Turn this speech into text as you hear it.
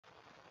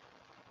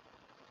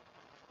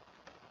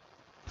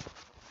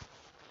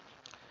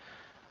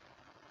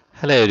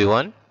Hello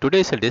everyone.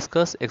 Today we shall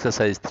discuss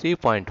exercise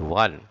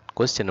 3.1,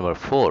 question number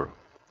 4.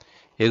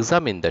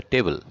 Examine the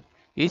table.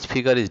 Each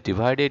figure is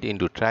divided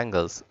into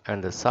triangles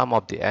and the sum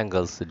of the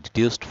angles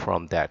deduced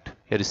from that.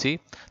 Here you see,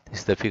 this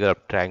is the figure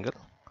of triangle.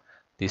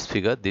 This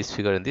figure, and this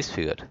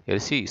figure. Here you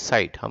see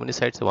side. How many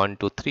sides? 1,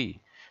 2, 3.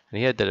 And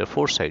here there are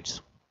 4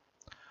 sides.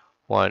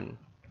 One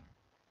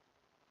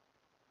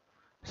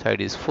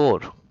side is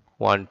 4.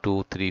 1,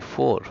 2, 3,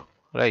 4.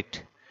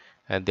 Right?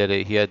 And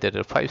here there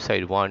are 5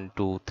 sides, 1,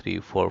 2, 3,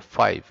 4,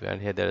 5, and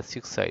here there are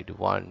 6 sides,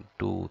 1,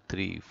 2,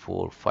 3,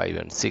 4, 5,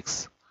 and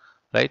 6,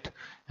 right?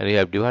 And we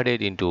have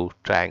divided into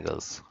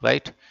triangles,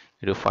 right?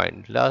 You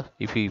find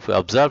if you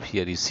observe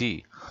here, you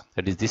see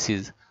that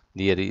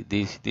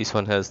this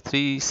one has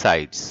 3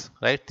 sides,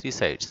 right? 3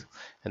 sides,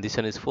 and this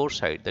one is 4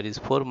 sides. That is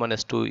 4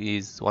 minus 2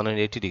 is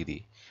 180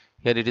 degree.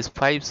 Here it is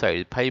 5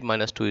 sides. 5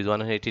 minus 2 is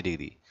 180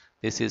 degree.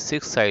 This is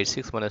 6 sides.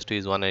 6 minus 2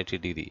 is 180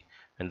 degree.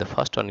 And the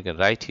first one you can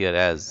write here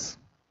as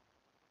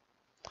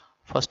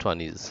first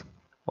one is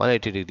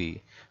 180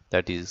 degree,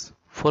 that is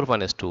 4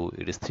 minus 2,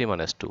 it is 3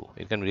 minus 2.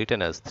 It can be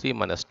written as 3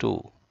 minus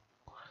 2,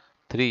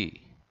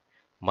 3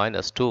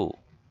 minus 2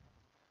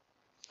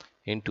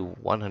 into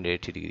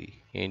 180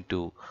 degree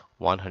into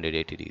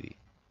 180 degree.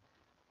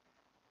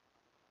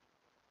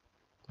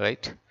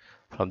 Right?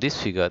 From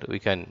this figure we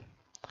can,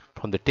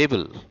 from the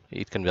table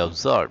it can be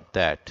observed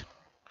that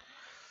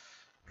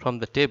from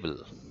the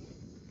table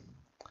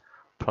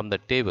from the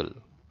table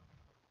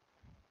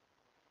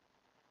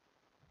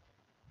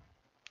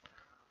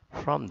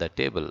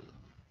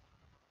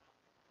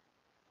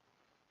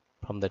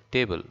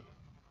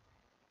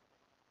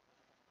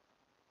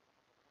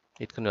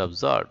it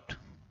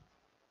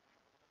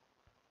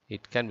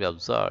can be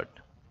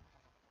observed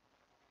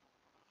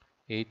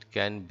it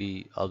can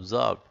be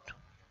observed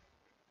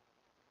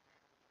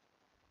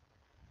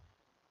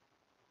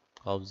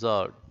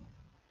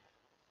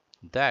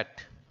that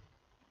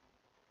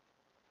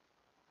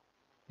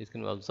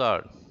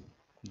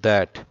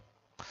that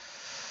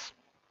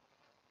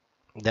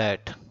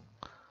that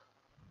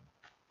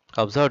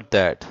observe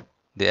that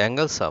the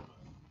angle sum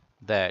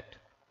that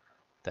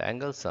the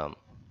angle sum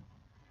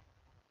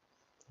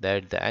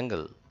that the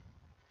angle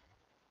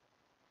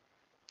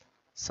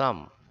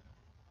sum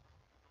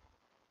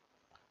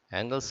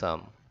angle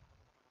sum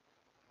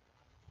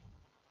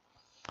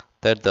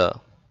that the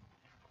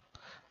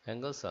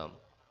angle sum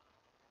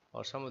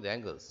or sum of the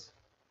angles,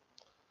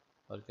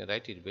 or you can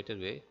write it better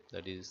way,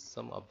 that is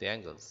sum of the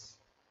angles,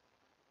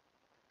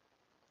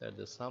 that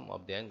the sum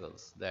of the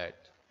angles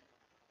that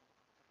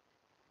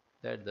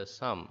the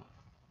sum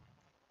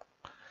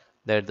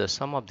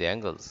of the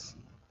angles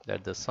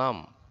that the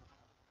sum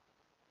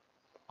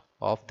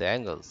of the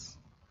angles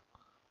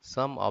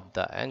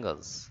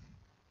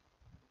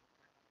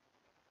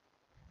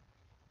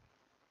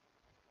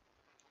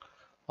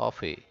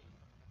of a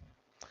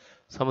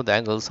some of the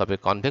angles of a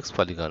convex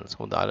polygon,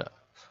 some of the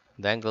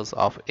angles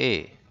of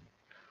a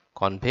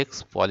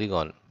convex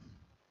polygon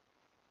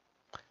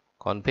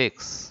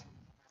convex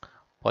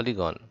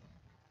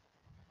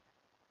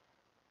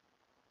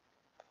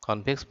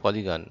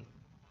polygon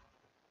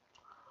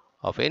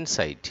of n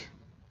side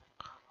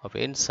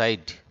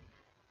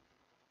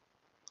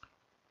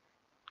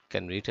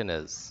can be written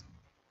as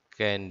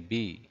can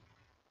be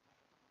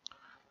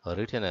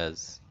written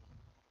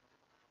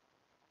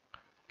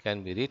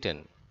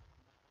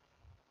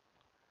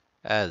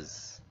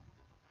as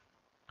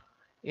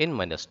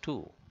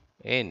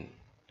n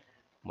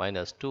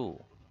minus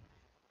 2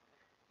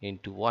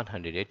 into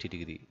 180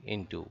 degree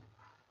into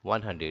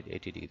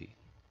 180 degree.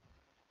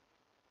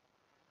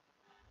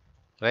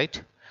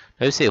 Right?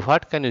 Now you say,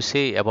 what can you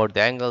say about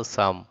the angle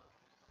sum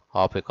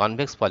of a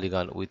convex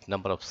polygon with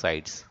number of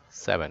sides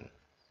 7,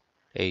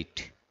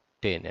 8,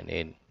 10 and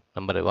n?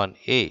 Number 1,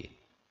 a,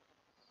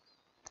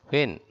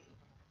 when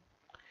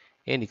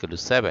n equal to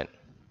 7,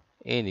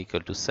 when n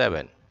equal to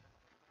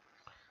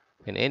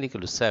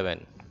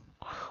 7,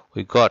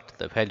 we got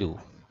the value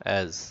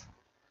as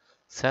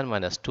 7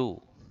 minus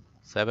 2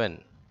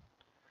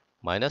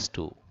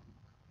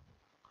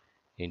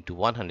 into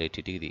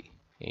 180 degree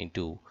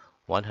into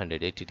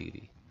 180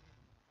 degree,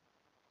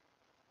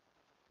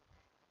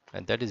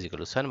 and that is equal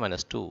to 7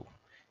 minus 2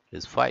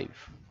 is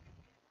 5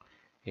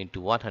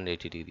 into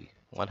 180 degree.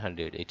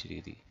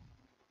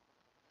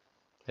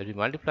 If we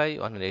multiply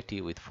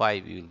 180 with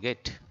 5, you will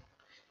get,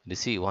 you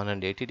see,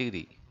 180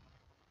 degree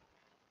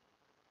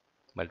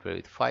multiply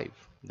with 5,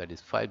 that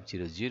is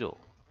 500.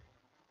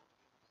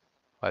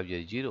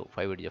 500,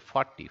 5 is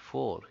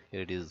 44,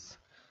 here it is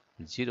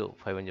 0,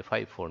 5 and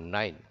 5 for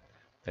 9,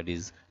 that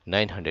is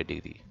 900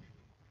 degree.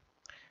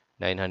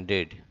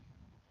 900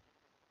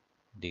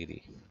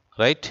 degree,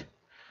 right?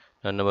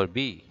 Now number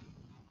B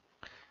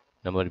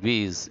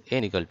is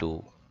n equal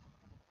to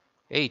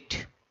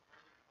 8.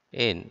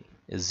 N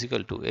is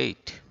equal to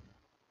 8.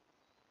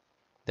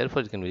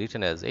 Therefore, it can be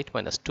written as 8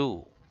 minus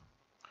 2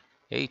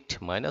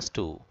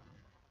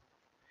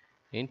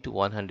 into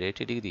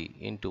 180 degree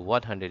into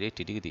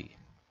 180 degree,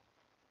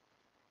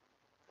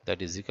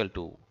 that is equal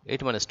to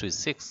 8 minus 2 is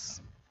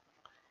 6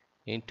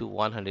 into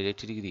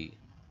 180 degree.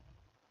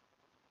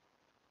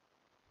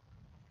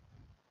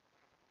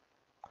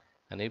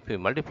 And if you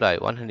multiply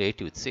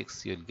 180 with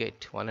 6, you will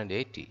get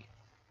 180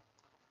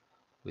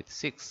 with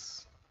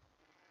 6.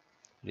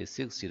 It is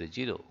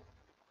 600.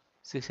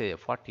 6 is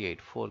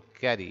 48. 4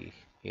 carry.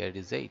 Here it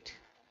is 8.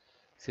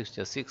 6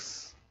 is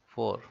 6.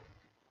 4.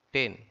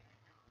 10.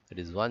 That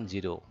is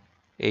 1080.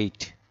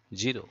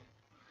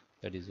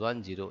 That is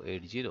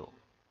 1080.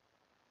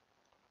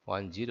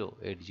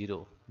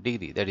 1080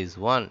 degree. That is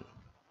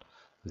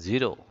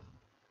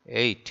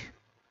 1080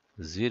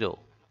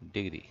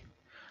 degree.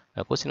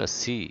 Now question of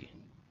C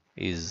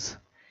is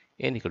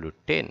n equal to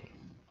 10.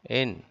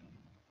 N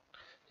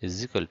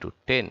is equal to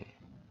 10.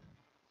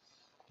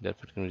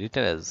 Therefore it can be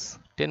written as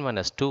 10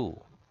 minus 2.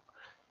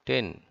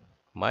 10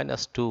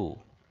 minus 2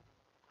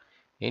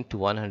 into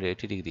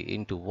 180 degree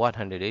into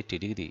 180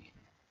 degree.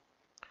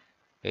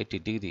 80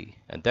 degree,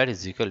 and that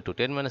is equal to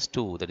 10 minus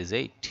 2, that is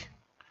 8,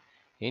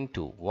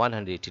 into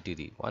 180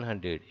 degree.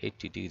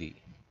 180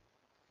 degree,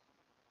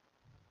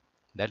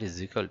 that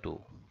is equal to,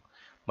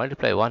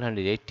 multiply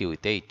 180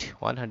 with 8.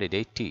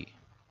 180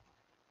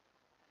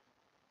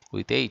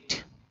 with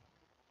 8,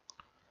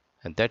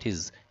 and that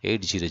is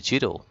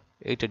 800.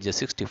 8 is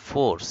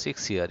 64.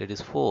 6 here, it is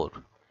 4.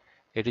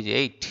 8 is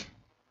 8.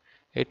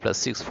 8 plus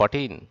 6,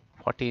 14.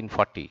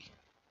 1440.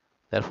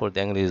 Therefore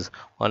the angle is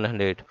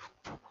 1440.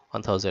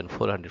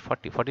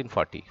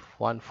 1440.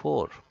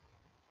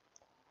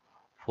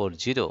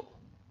 1440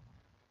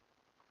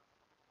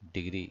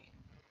 degree.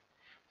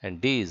 And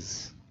D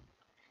is,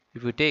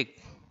 if you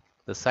take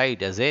the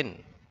side as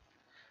n,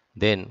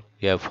 then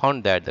we have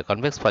found that the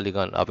convex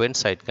polygon of n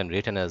side can be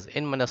written as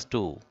n minus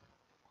 2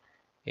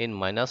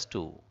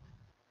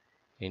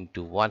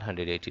 into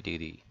 180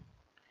 degree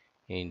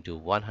into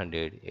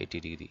 180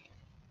 degree.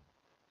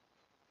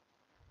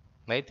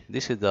 Right?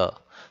 This is the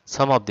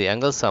sum of the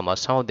angle sum, or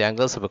sum of the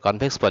angles of a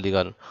convex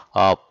polygon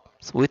of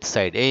which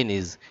side n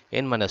is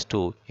n minus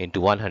 2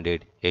 into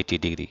 180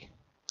 degree.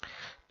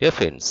 Dear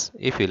friends,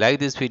 if you like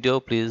this video,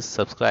 please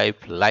subscribe,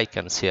 like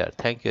and share.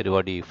 Thank you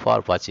everybody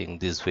for watching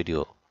this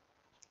video.